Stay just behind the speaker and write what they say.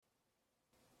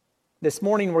This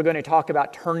morning we're going to talk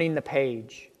about turning the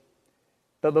page.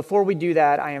 But before we do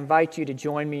that, I invite you to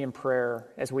join me in prayer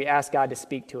as we ask God to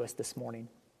speak to us this morning.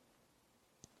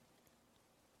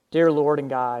 Dear Lord and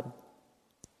God,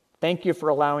 thank you for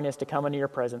allowing us to come into your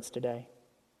presence today.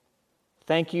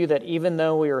 Thank you that even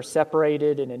though we are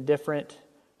separated and in different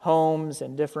homes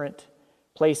and different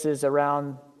places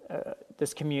around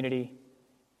this community,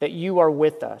 that you are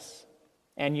with us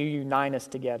and you unite us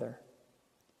together.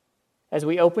 As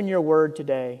we open your word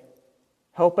today,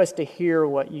 help us to hear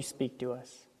what you speak to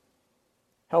us.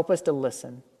 Help us to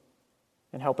listen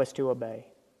and help us to obey.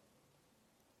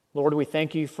 Lord, we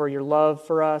thank you for your love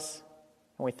for us,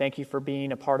 and we thank you for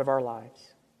being a part of our lives.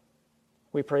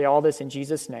 We pray all this in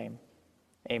Jesus' name.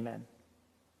 Amen.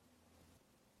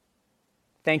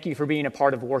 Thank you for being a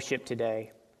part of worship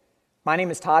today. My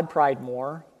name is Todd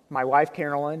Pridemore. My wife,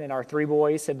 Carolyn, and our 3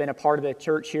 boys have been a part of the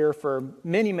church here for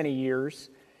many, many years.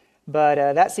 But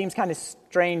that seems kind of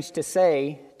strange to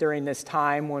say during this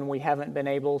time when we haven't been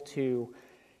able to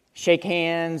shake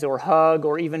hands or hug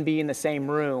or even be in the same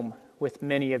room with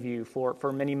many of you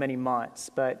for many, many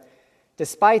months. But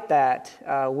despite that,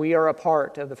 we are a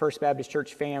part of the First Baptist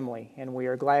Church family, and we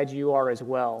are glad you are as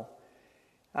well.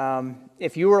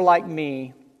 If you are like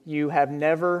me, you have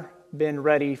never been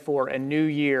ready for a new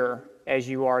year as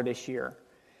you are this year.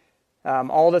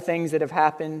 All the things that have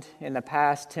happened in the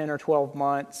past 10 or 12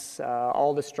 months,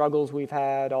 all the struggles we've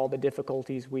had, all the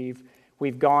difficulties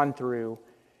we've gone through,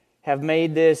 have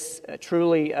made this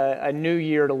truly a new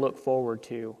year to look forward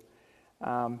to.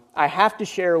 I have to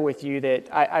share with you that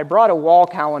I brought a wall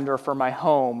calendar for my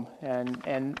home,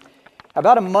 and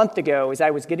about a month ago, as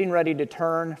I was getting ready to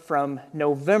turn from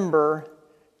November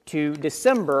to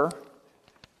December,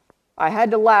 I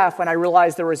had to laugh when I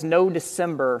realized there was no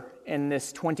December in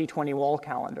this 2020 wall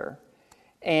calendar.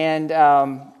 And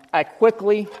I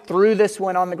quickly threw this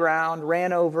one on the ground,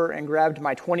 ran over and grabbed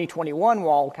my 2021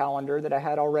 wall calendar that I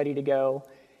had all ready to go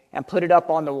and put it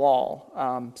up on the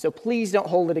wall. So please don't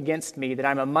hold it against me that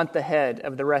I'm a month ahead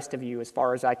of the rest of you as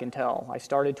far as I can tell. I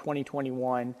started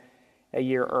 2021 a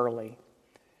year early.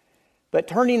 But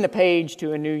turning the page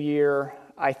to a new year,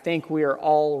 I think we are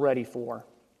all ready for.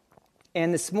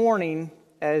 And this morning,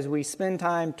 as we spend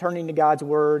time turning to God's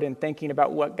Word and thinking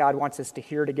about what God wants us to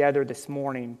hear together this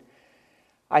morning,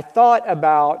 I thought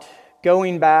about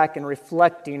going back and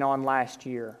reflecting on last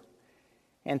year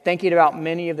and thinking about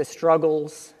many of the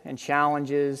struggles and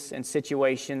challenges and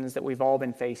situations that we've all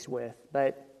been faced with.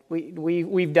 But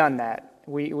we've done that.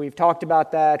 We've talked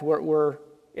about that.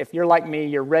 If you're like me,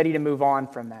 you're ready to move on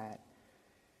from that.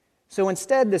 So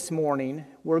instead this morning,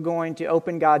 we're going to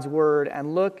open God's Word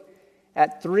and look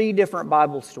at 3 different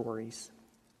Bible stories,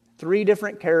 3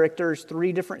 different characters,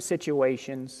 3 different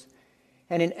situations.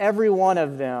 And in every one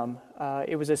of them,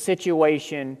 it was a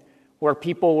situation where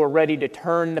people were ready to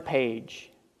turn the page,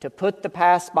 to put the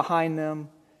past behind them,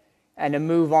 and to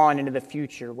move on into the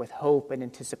future with hope and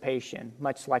anticipation,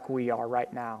 much like we are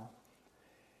right now.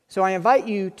 So I invite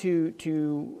you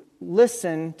to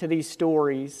listen to these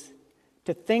stories,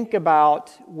 to think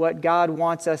about what God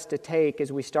wants us to take as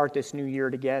we start this new year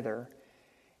together.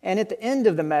 And at the end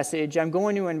of the message, I'm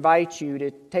going to invite you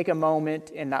to take a moment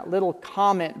in that little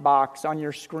comment box on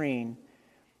your screen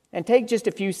and take just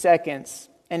a few seconds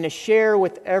and to share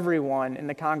with everyone in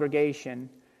the congregation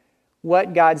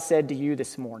what God said to you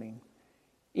this morning.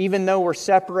 Even though we're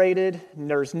separated and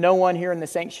there's no one here in the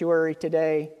sanctuary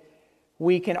today,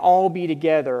 we can all be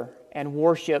together and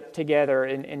worship together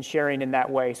in sharing in that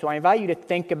way. So I invite you to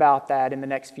think about that in the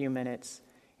next few minutes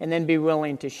and then be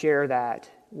willing to share that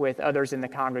with others in the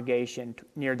congregation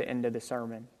near the end of the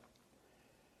sermon.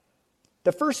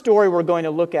 The first story we're going to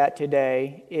look at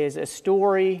today is a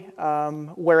story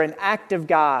where an act of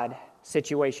God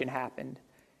situation happened.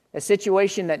 A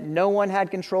situation that no one had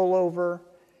control over.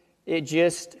 It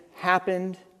just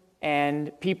happened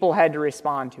and people had to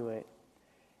respond to it.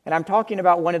 And I'm talking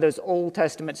about one of those Old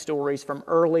Testament stories from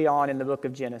early on in the book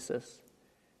of Genesis.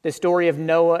 The story of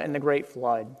Noah and the great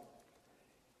flood.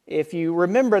 If you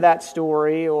remember that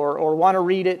story or want to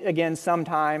read it again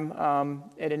sometime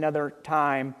at another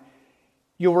time,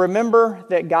 you'll remember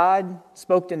that God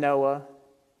spoke to Noah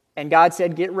and God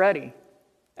said, "Get ready.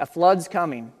 A flood's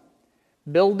coming.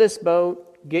 Build this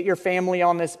boat. Get your family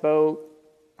on this boat.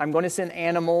 I'm going to send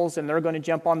animals and they're going to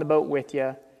jump on the boat with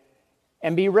you.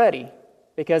 And be ready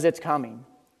because it's coming."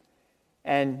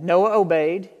 And Noah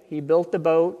obeyed. He built the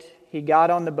boat. He got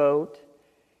on the boat.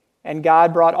 And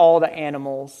God brought all the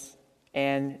animals,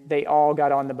 and they all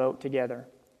got on the boat together.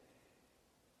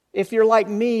 If you're like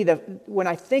me, when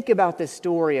I think about this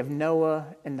story of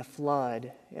Noah and the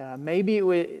flood, maybe it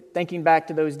was thinking back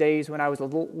to those days when I was a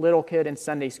little kid in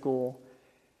Sunday school,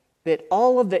 that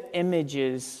all of the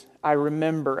images I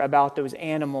remember about those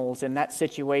animals in that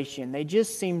situation, they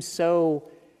just seem so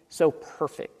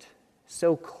perfect,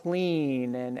 so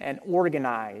clean and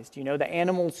organized. You know, the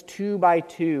animals 2 by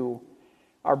 2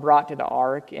 are brought to the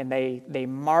ark, and they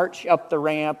march up the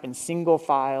ramp in single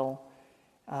file.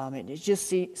 It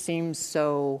just seems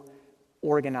so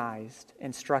organized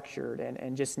and structured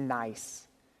and just nice.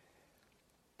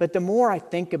 But the more I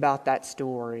think about that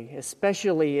story,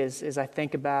 especially as I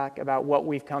think back about what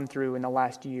we've come through in the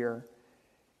last year,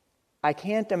 I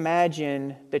can't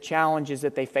imagine the challenges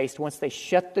that they faced once they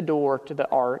shut the door to the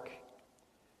ark.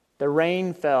 The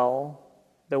rain fell,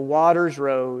 the waters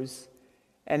rose,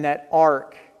 and that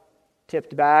ark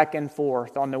tipped back and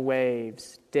forth on the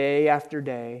waves day after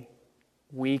day,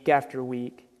 week after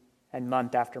week, and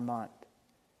month after month.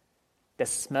 The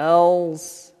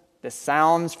smells, the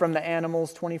sounds from the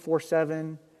animals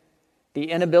 24/7,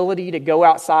 the inability to go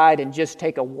outside and just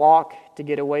take a walk to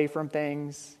get away from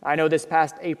things. I know this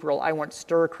past April, I went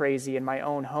stir crazy in my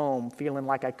own home, feeling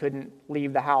like I couldn't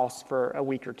leave the house for a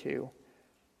week or two.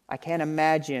 I can't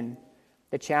imagine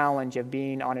the challenge of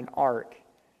being on an ark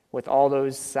with all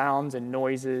those sounds and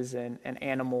noises and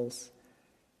animals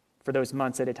for those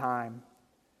months at a time.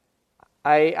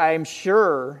 I'm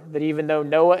sure that even though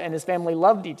Noah and his family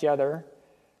loved each other,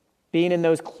 being in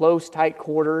those close, tight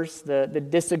quarters, the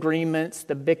disagreements,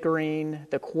 the bickering,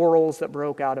 the quarrels that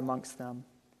broke out amongst them.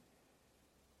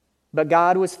 But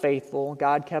God was faithful.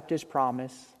 God kept his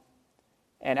promise.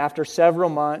 And after several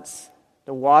months,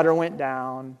 the water went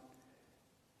down,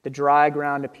 the dry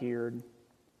ground appeared,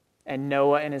 and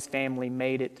Noah and his family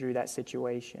made it through that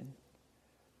situation.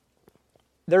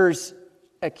 There's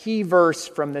a key verse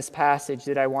from this passage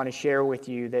that I want to share with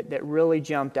you that really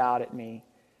jumped out at me.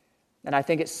 And I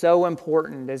think it's so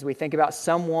important as we think about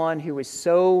someone who was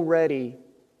so ready,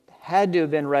 had to have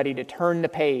been ready to turn the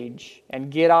page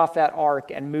and get off that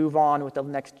ark and move on with the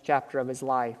next chapter of his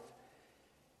life.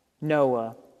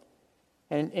 Noah.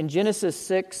 And in Genesis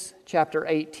 6, chapter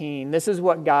 18, this is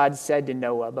what God said to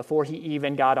Noah before he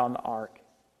even got on the ark.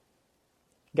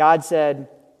 God said,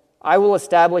 "I will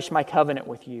establish my covenant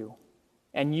with you,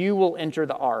 and you will enter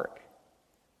the ark,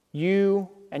 you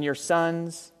and your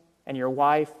sons and your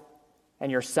wife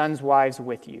and your sons' wives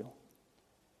with you."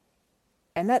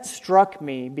 And that struck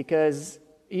me because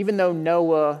even though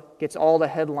Noah gets all the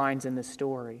headlines in this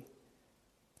story,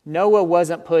 Noah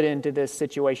wasn't put into this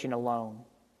situation alone.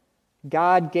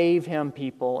 God gave him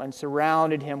people and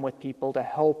surrounded him with people to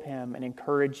help him and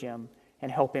encourage him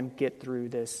and help him get through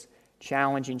this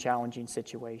challenging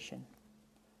situation.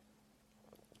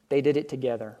 They did it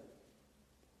together.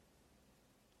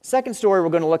 Second story we're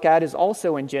going to look at is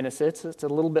also in Genesis. It's a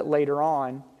little bit later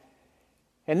on.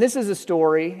 And this is a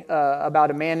story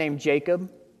about a man named Jacob.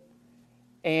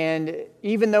 And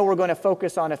even though we're going to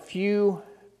focus on a few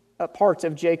parts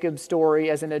of Jacob's story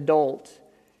as an adult,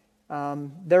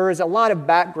 there is a lot of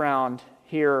background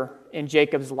here in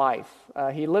Jacob's life.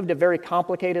 He lived a very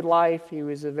complicated life. He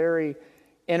was a very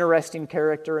interesting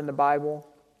character in the Bible.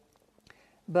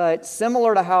 But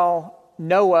similar to how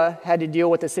Noah had to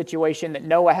deal with a situation that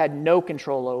Noah had no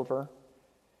control over,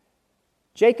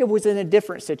 Jacob was in a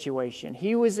different situation.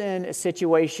 He was in a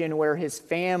situation where his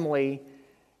family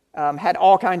had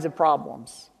all kinds of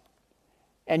problems.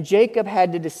 And Jacob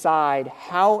had to decide,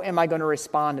 how am I going to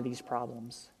respond to these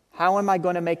problems? How am I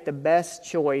going to make the best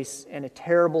choice in a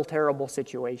terrible, terrible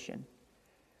situation?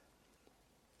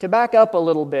 To back up a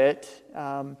little bit,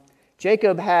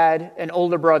 Jacob had an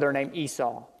older brother named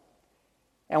Esau.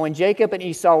 And when Jacob and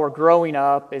Esau were growing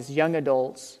up as young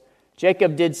adults,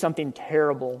 Jacob did something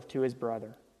terrible to his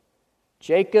brother.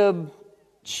 Jacob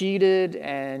cheated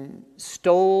and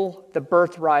stole the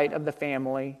birthright of the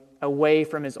family away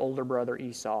from his older brother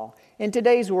Esau. In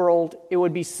today's world, it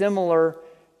would be similar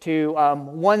to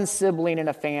one sibling in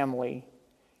a family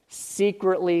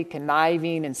secretly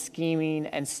conniving and scheming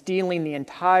and stealing the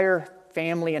entire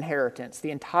family inheritance,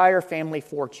 the entire family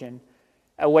fortune,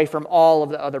 away from all of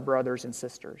the other brothers and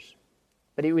sisters.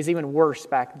 But it was even worse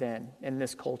back then in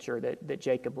this culture that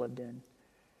Jacob lived in.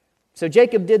 So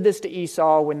Jacob did this to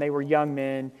Esau when they were young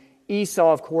men.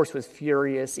 Esau, of course, was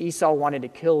furious. Esau wanted to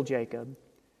kill Jacob.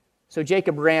 So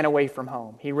Jacob ran away from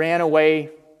home. He ran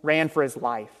for his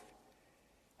life.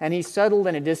 And he settled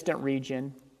in a distant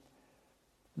region.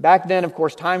 Back then, of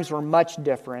course, times were much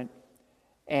different.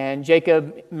 And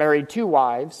Jacob married 2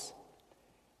 wives.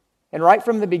 And right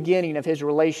from the beginning of his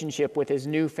relationship with his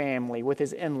new family, with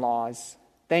his in-laws,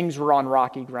 things were on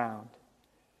rocky ground.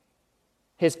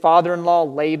 His father-in-law,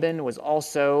 Laban, was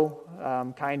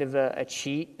also kind of a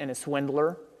cheat and a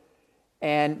swindler.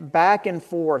 And back and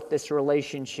forth, this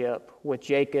relationship with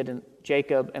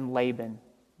Jacob and Laban,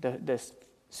 this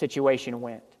situation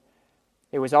went.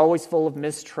 It was always full of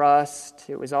mistrust.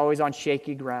 It was always on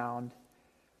shaky ground.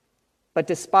 But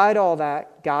despite all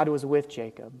that, God was with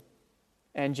Jacob,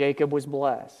 and Jacob was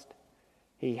blessed.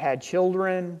 He had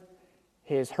children,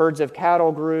 his herds of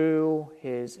cattle grew,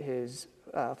 his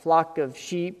flock of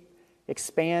sheep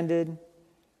expanded,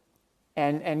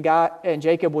 and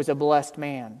Jacob was a blessed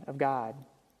man of God.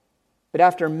 But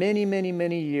after many, many,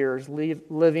 many years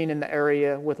living in the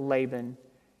area with Laban,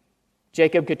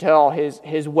 Jacob could tell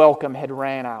his welcome had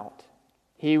ran out.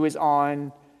 He was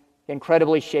on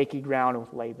incredibly shaky ground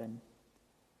with Laban.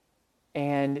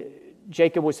 And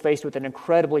Jacob was faced with an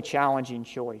incredibly challenging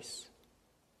choice.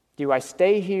 Do I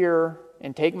stay here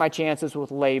and take my chances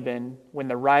with Laban when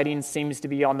the writing seems to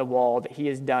be on the wall that he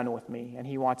is done with me and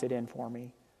he wants it in for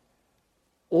me?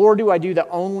 Or do I do the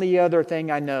only other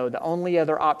thing I know, the only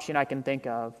other option I can think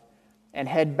of, and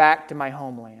head back to my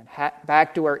homeland,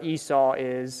 back to where Esau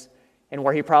is and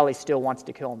where he probably still wants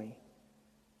to kill me?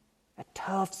 A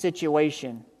tough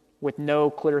situation with no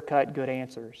clear-cut good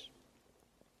answers.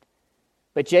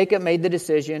 But Jacob made the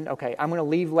decision, okay, I'm going to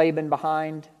leave Laban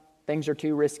behind. Things are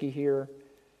too risky here.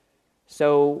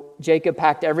 So Jacob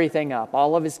packed everything up,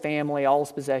 all of his family, all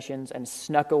his possessions, and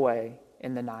snuck away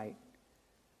in the night.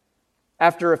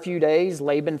 After a few days,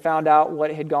 Laban found out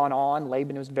what had gone on.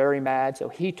 Laban was very mad, so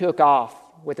he took off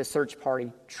with a search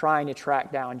party trying to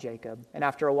track down Jacob. And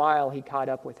after a while, he caught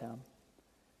up with him.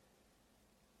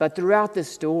 But throughout this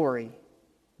story,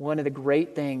 one of the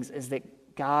great things is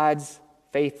that God's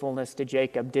faithfulness to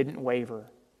Jacob didn't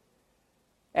waver.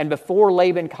 And before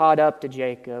Laban caught up to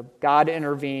Jacob, God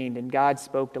intervened and God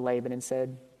spoke to Laban and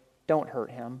said, "Don't hurt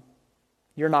him.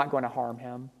 You're not going to harm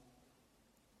him."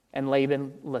 And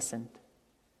Laban listened.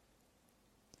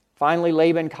 Finally,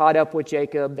 Laban caught up with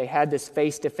Jacob. They had this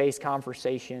face-to-face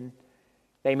conversation.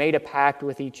 They made a pact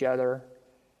with each other.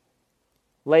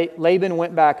 Laban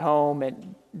went back home,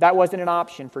 and that wasn't an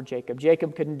option for Jacob.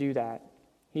 Jacob couldn't do that.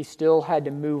 He still had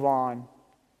to move on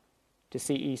to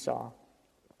see Esau.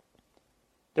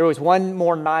 There was one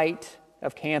more night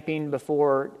of camping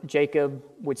before Jacob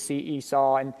would see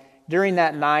Esau, and during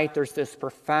that night, there's this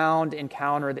profound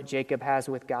encounter that Jacob has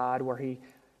with God where he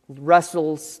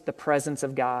wrestles the presence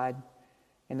of God,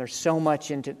 and there's so much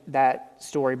into that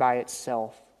story by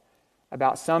itself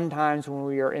about sometimes when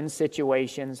we are in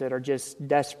situations that are just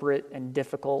desperate and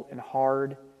difficult and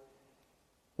hard,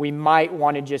 we might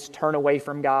want to just turn away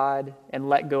from God and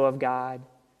let go of God,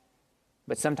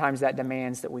 but sometimes that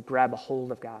demands that we grab a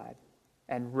hold of God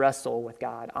and wrestle with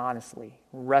God honestly,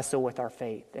 wrestle with our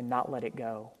faith and not let it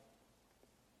go.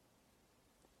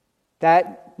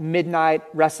 That midnight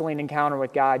wrestling encounter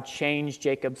with God changed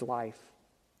Jacob's life.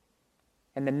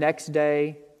 And the next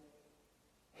day,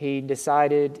 he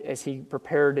decided, as he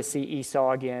prepared to see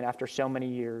Esau again after so many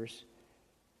years,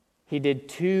 he did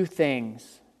two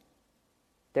things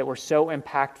that were so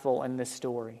impactful in this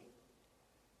story.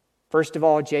 First of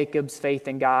all, Jacob's faith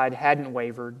in God hadn't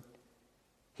wavered.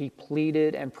 He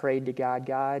pleaded and prayed to God,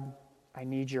 "God, I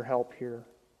need your help here.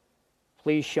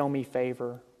 Please show me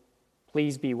favor.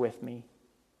 Please be with me.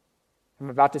 I'm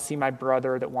about to see my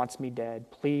brother that wants me dead.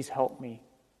 Please help me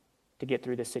to get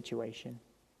through this situation."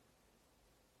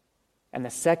 And the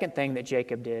second thing that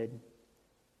Jacob did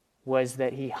was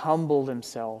that he humbled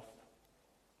himself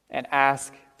and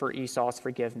asked for Esau's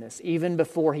forgiveness. Even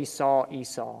before he saw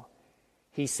Esau,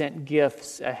 he sent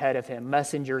gifts ahead of him,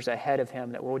 messengers ahead of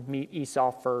him that would meet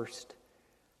Esau first,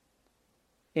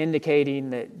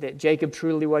 indicating that Jacob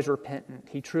truly was repentant.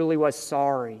 He truly was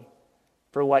sorry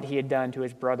for what he had done to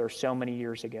his brother so many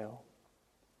years ago.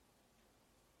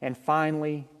 And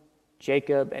finally,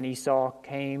 Jacob and Esau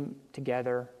came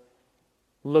together,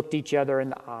 looked each other in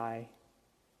the eye.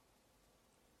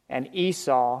 And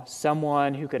Esau,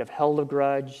 someone who could have held a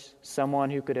grudge, someone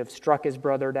who could have struck his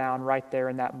brother down right there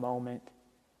in that moment,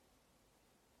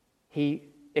 he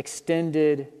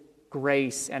extended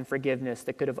grace and forgiveness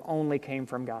that could have only came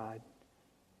from God.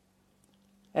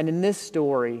 And in this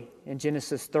story, in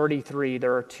Genesis 33,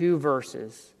 there are two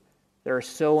verses that are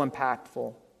so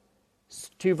impactful.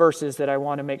 Two verses that I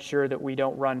want to make sure that we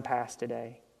don't run past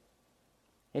today.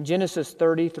 In Genesis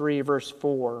 33, verse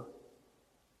 4,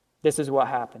 this is what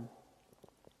happened.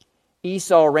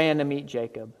 Esau ran to meet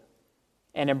Jacob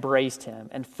and embraced him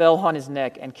and fell on his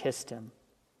neck and kissed him,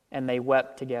 and they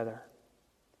wept together.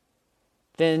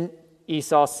 Then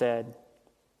Esau said,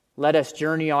 "Let us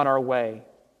journey on our way,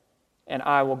 and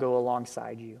I will go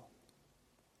alongside you."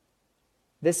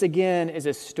 This again is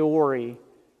a story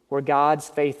where God's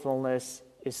faithfulness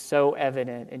is so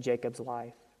evident in Jacob's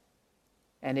life.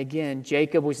 And again,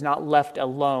 Jacob was not left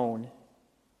alone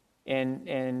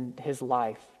in his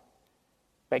life,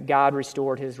 but God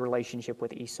restored his relationship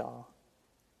with Esau.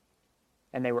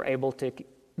 And they were able to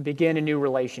begin a new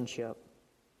relationship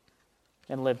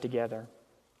and live together.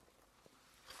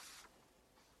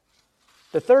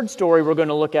 The third story we're going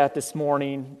to look at this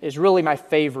morning is really my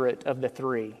favorite of the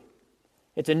three.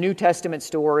 It's a New Testament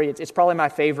story. It's probably my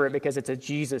favorite because it's a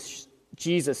Jesus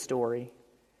story.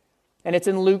 And it's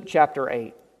in Luke chapter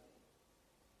 8.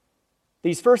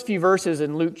 These first few verses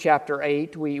in Luke chapter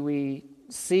 8, we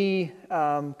see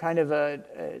kind of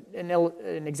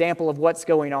an example of what's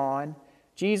going on.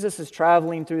 Jesus is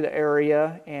traveling through the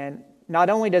area, and not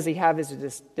only does he have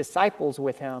his disciples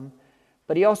with him,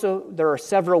 but there are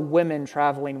several women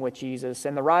traveling with Jesus.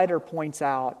 And the writer points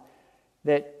out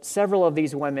that several of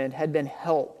these women had been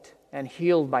helped and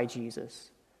healed by Jesus.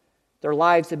 Their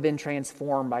lives had been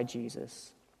transformed by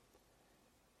Jesus.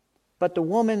 But the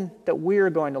woman that we're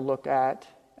going to look at,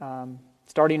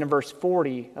 starting in verse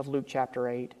 40 of Luke chapter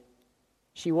 8,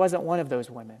 she wasn't one of those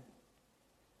women.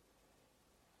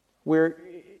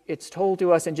 It's told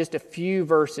to us in just a few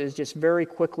verses, just very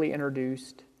quickly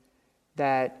introduced,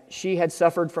 that she had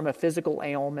suffered from a physical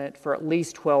ailment for at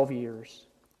least 12 years.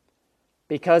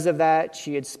 Because of that,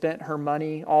 she had spent her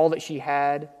money, all that she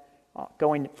had,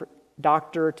 going from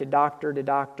doctor to doctor to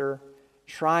doctor,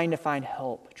 trying to find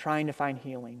help, trying to find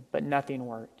healing, but nothing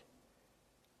worked.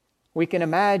 We can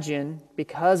imagine,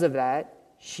 because of that,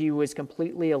 she was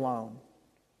completely alone.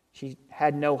 She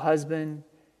had no husband.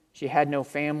 She had no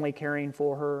family caring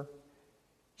for her.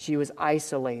 She was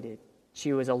isolated.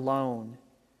 She was alone.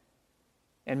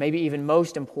 And maybe even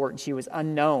most important, she was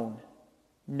unknown.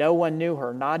 No one knew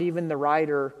her. Not even the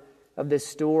writer of this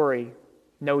story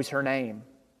knows her name.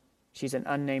 She's an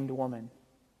unnamed woman.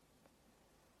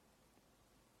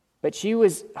 But she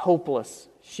was hopeless.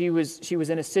 She was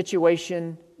in a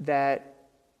situation that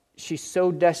she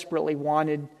so desperately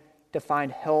wanted to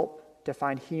find help, to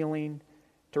find healing,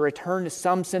 to return to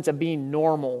some sense of being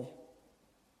normal,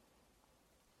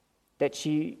 that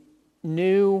she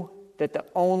knew that the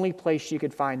only place she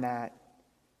could find that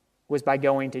was by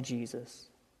going to Jesus.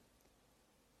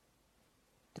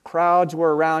 The crowds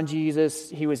were around Jesus.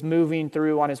 He was moving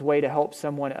through on his way to help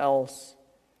someone else.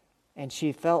 And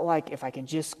she felt like, if I can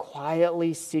just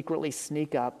quietly, secretly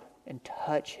sneak up and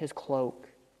touch his cloak,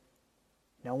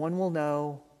 no one will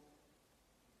know.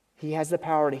 He has the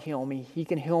power to heal me. He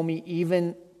can heal me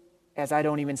even as I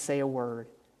don't even say a word.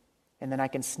 And then I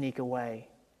can sneak away,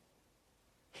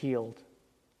 healed.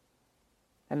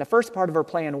 And the first part of her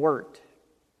plan worked.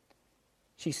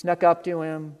 She snuck up to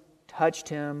him, touched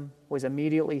him, was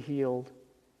immediately healed.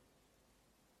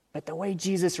 But the way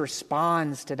Jesus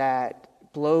responds to that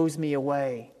blows me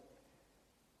away.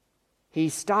 He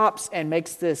stops and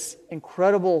makes this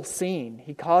incredible scene.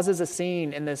 He causes a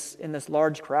scene in this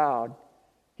large crowd.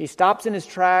 He stops in his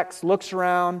tracks, looks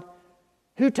around.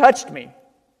 Who touched me?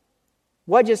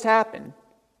 What just happened?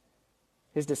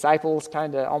 His disciples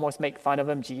kind of almost make fun of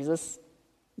him. Jesus,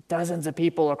 dozens of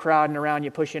people are crowding around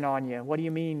you, pushing on you. What do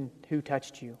you mean, who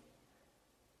touched you?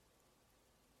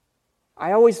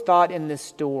 I always thought in this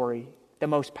story, the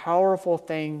most powerful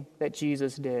thing that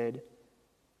Jesus did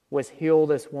was heal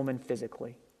this woman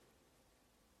physically.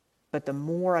 But the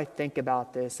more I think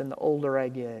about this and the older I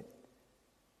get,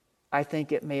 I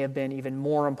think it may have been even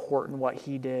more important what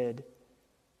he did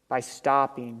by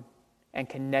stopping and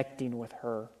connecting with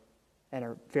her in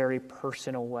a very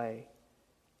personal way.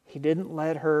 He didn't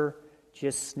let her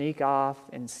just sneak off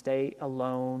and stay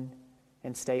alone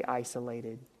and stay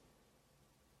isolated.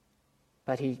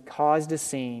 But he caused a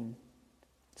scene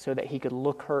so that he could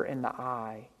look her in the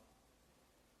eye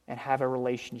and have a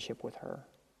relationship with her.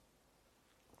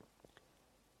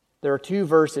 There are two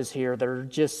verses here that are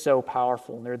just so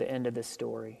powerful near the end of this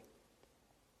story.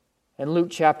 In Luke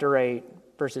chapter 8,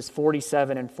 verses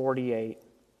 47 and 48,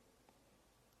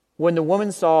 when the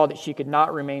woman saw that she could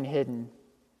not remain hidden,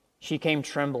 she came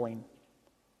trembling,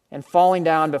 and falling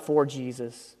down before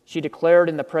Jesus, she declared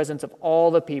in the presence of all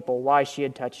the people why she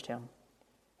had touched him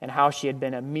and how she had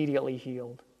been immediately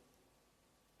healed.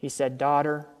 He said,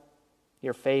 "Daughter,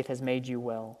 your faith has made you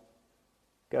well.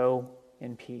 Go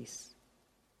in peace."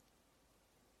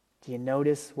 Do you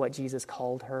notice what Jesus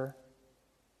called her?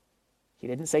 He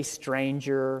didn't say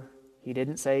stranger. He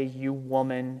didn't say you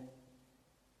woman.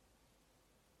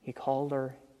 He called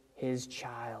her his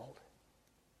child,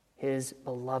 his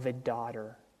beloved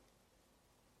daughter.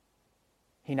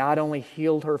 He not only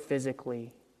healed her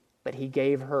physically, but he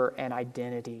gave her an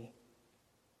identity.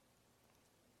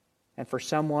 and for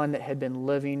someone that had been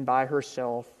living by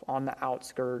herself on the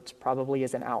outskirts, probably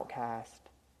as an outcast.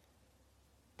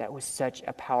 That was such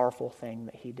a powerful thing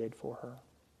that he did for her.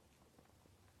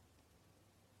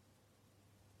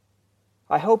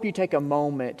 I hope you take a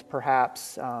moment,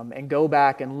 perhaps, and go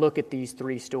back and look at these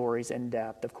three stories in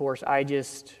depth. Of course, I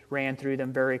just ran through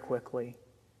them very quickly.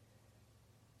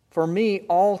 For me,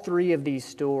 all three of these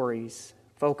stories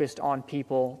focused on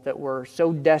people that were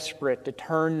so desperate to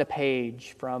turn the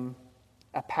page from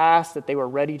a past that they were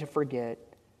ready to forget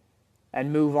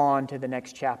and move on to the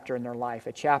next chapter in their life,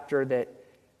 a chapter that,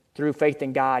 through faith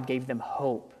in God, gave them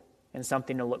hope and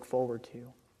something to look forward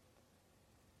to.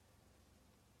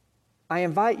 I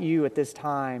invite you at this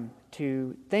time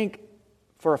to think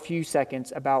for a few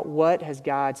seconds about what has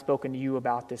God spoken to you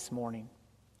about this morning.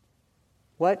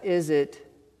 What is it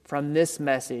from this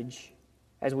message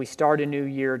as we start a new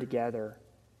year together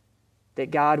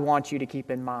that God wants you to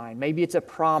keep in mind? Maybe it's a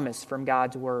promise from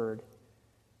God's Word.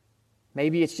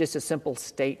 Maybe it's just a simple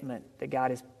statement that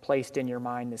God has placed in your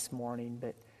mind this morning.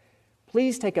 But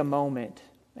please take a moment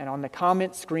and on the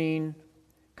comment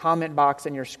box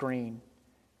on your screen,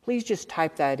 please just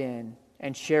type that in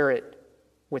and share it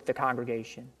with the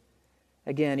congregation.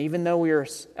 Again, even though we are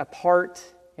apart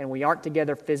and we aren't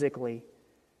together physically,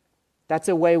 that's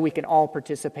a way we can all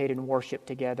participate in worship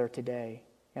together today,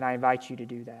 and I invite you to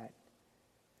do that.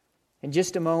 In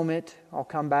just a moment, I'll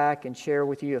come back and share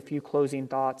with you a few closing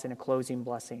thoughts and a closing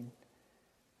blessing.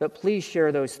 But please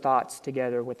share those thoughts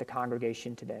together with the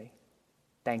congregation today.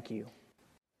 Thank you.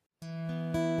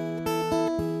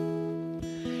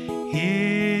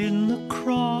 In the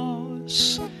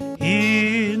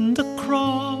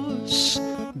cross,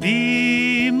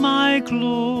 be my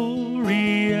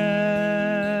glory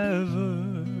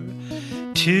ever,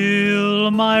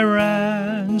 till my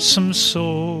ransomed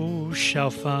soul shall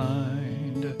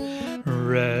find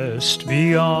rest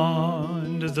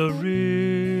beyond the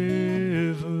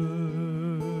river.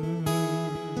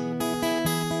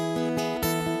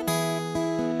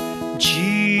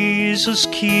 Jesus,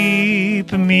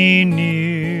 keep me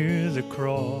near the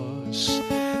cross,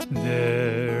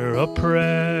 there a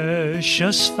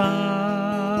precious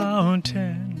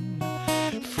fountain,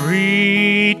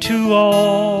 free to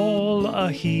all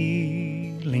a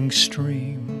healing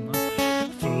stream,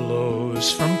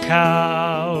 flows from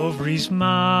Calvary's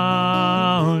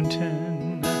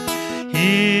mountain.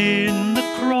 In the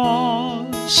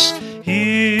cross,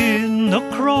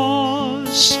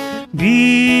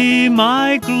 be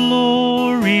my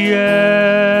glory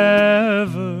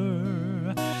ever,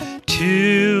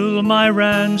 till my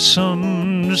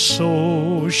ransomed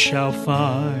soul shall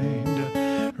find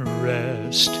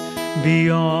rest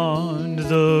beyond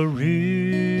the river.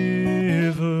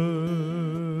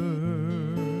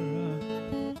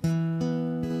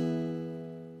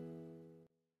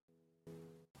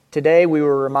 Today we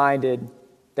were reminded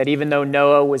that even though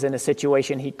Noah was in a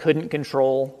situation he couldn't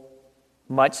control,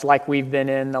 much like we've been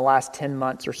in the last 10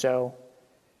 months or so,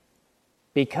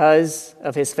 because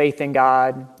of his faith in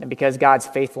God and because God's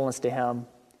faithfulness to him,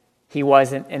 he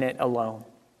wasn't in it alone.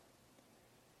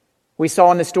 We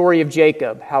saw in the story of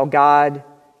Jacob how God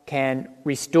can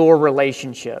restore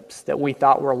relationships that we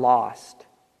thought were lost.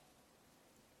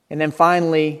 And then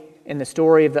finally, in the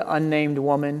story of the unnamed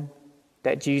woman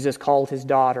that Jesus called his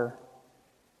daughter,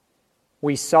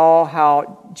 we saw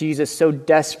how Jesus so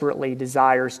desperately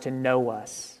desires to know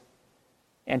us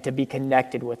and to be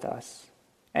connected with us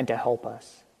and to help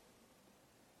us.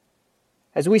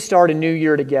 As we start a new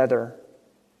year together,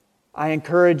 I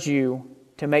encourage you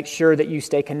to make sure that you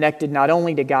stay connected not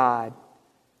only to God,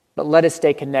 but let us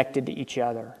stay connected to each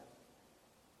other.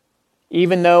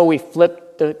 Even though we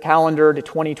flipped the calendar to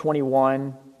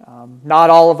 2021, not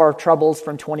all of our troubles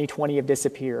from 2020 have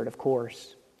disappeared, of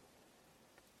course.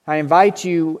 I invite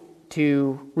you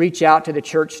to reach out to the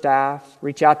church staff,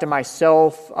 reach out to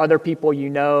myself, other people you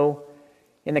know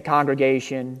in the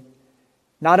congregation,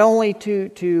 not only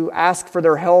to ask for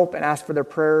their help and ask for their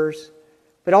prayers,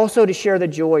 but also to share the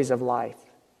joys of life.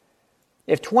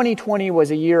 If 2020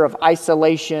 was a year of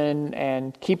isolation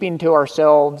and keeping to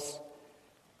ourselves,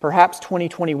 perhaps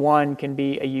 2021 can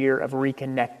be a year of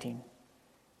reconnecting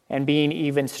and being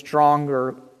even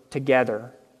stronger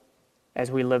together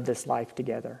as we live this life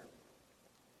together.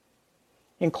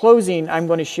 In closing, I'm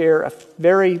going to share a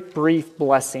very brief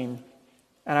blessing,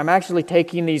 and I'm actually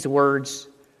taking these words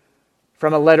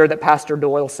from a letter that Pastor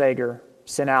Doyle Sager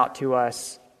sent out to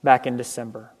us back in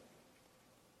December.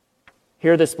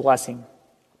 Hear this blessing.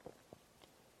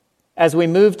 As we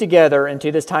move together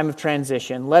into this time of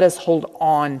transition, let us hold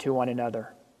on to one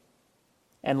another,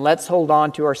 and let's hold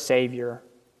on to our Savior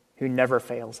who never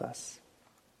fails us.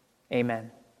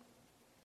 Amen.